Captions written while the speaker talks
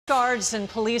Guards and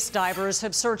police divers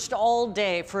have searched all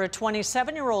day for a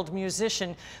 27-year-old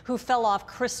musician who fell off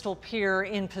Crystal Pier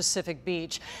in Pacific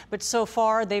Beach. But so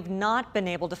far, they've not been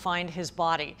able to find his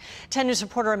body. 10 News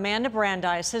reporter Amanda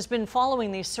Brandeis has been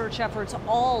following these search efforts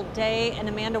all day. And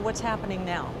Amanda, what's happening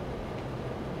now?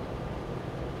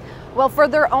 Well, for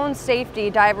their own safety,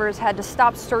 divers had to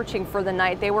stop searching for the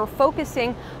night. They were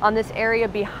focusing on this area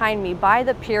behind me by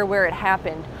the pier where it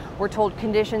happened. We're told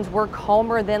conditions were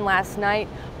calmer than last night,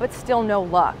 but still no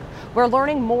luck. We're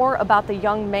learning more about the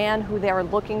young man who they are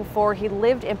looking for. He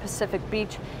lived in Pacific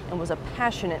Beach and was a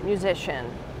passionate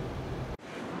musician.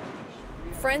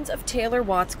 Friends of Taylor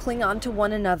Watts cling on to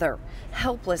one another,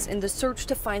 helpless in the search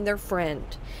to find their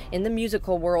friend. In the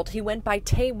musical world, he went by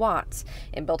Tay Watts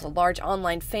and built a large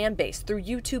online fan base through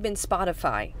YouTube and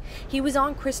Spotify. He was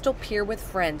on Crystal Pier with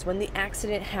friends when the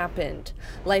accident happened.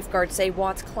 Lifeguards say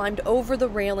Watts climbed over the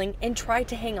railing and tried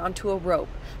to hang onto a rope,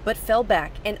 but fell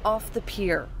back and off the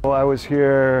pier. Well, I was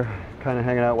here kind of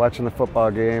hanging out watching the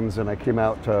football games, and I came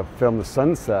out to film the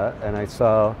sunset, and I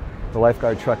saw the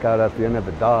lifeguard truck out at the end of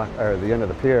the dock, or the end of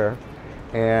the pier,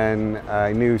 and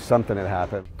I knew something had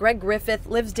happened. Greg Griffith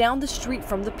lives down the street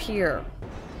from the pier.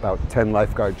 About 10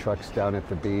 lifeguard trucks down at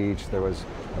the beach. There was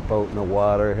a boat in the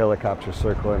water, helicopter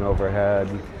circling overhead,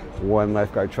 one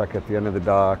lifeguard truck at the end of the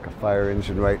dock, a fire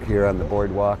engine right here on the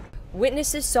boardwalk.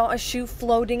 Witnesses saw a shoe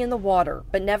floating in the water,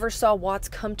 but never saw Watts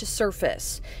come to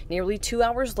surface. Nearly 2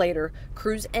 hours later,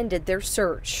 crews ended their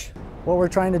search. What we're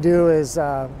trying to do is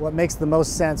what makes the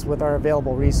most sense with our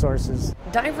available resources.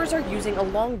 Divers are using a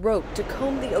long rope to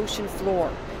comb the ocean floor.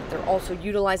 They're also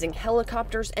utilizing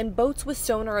helicopters and boats with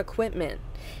sonar equipment.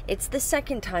 It's the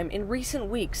second time in recent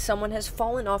weeks someone has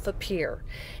fallen off a pier.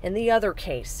 In the other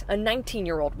case, a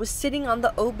 19-year-old was sitting on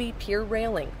the OB pier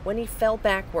railing when he fell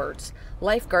backwards.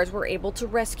 Lifeguards were able to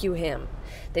rescue him.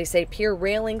 They say pier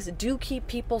railings do keep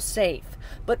people safe,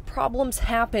 but problems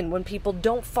happen when people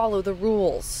don't follow the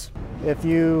rules. If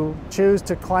you choose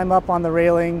to climb up on the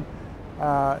railing,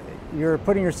 you're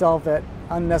putting yourself at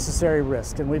unnecessary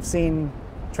risk, and we've seen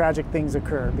tragic things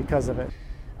occur because of it.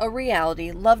 A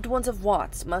reality loved ones of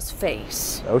Watts must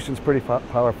face. The ocean's pretty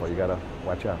powerful, you gotta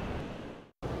watch out.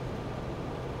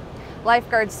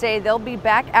 Lifeguards say they'll be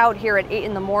back out here at 8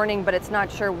 in the morning, but it's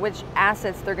not sure which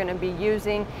assets they're going to be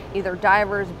using, either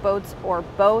divers, boats, or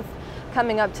both.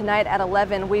 Coming up tonight at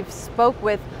 11, we've spoke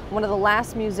with one of the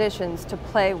last musicians to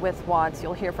play with Watts.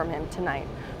 You'll hear from him tonight.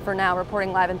 For now,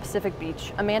 reporting live in Pacific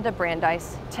Beach, Amanda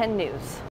Brandeis, 10 News.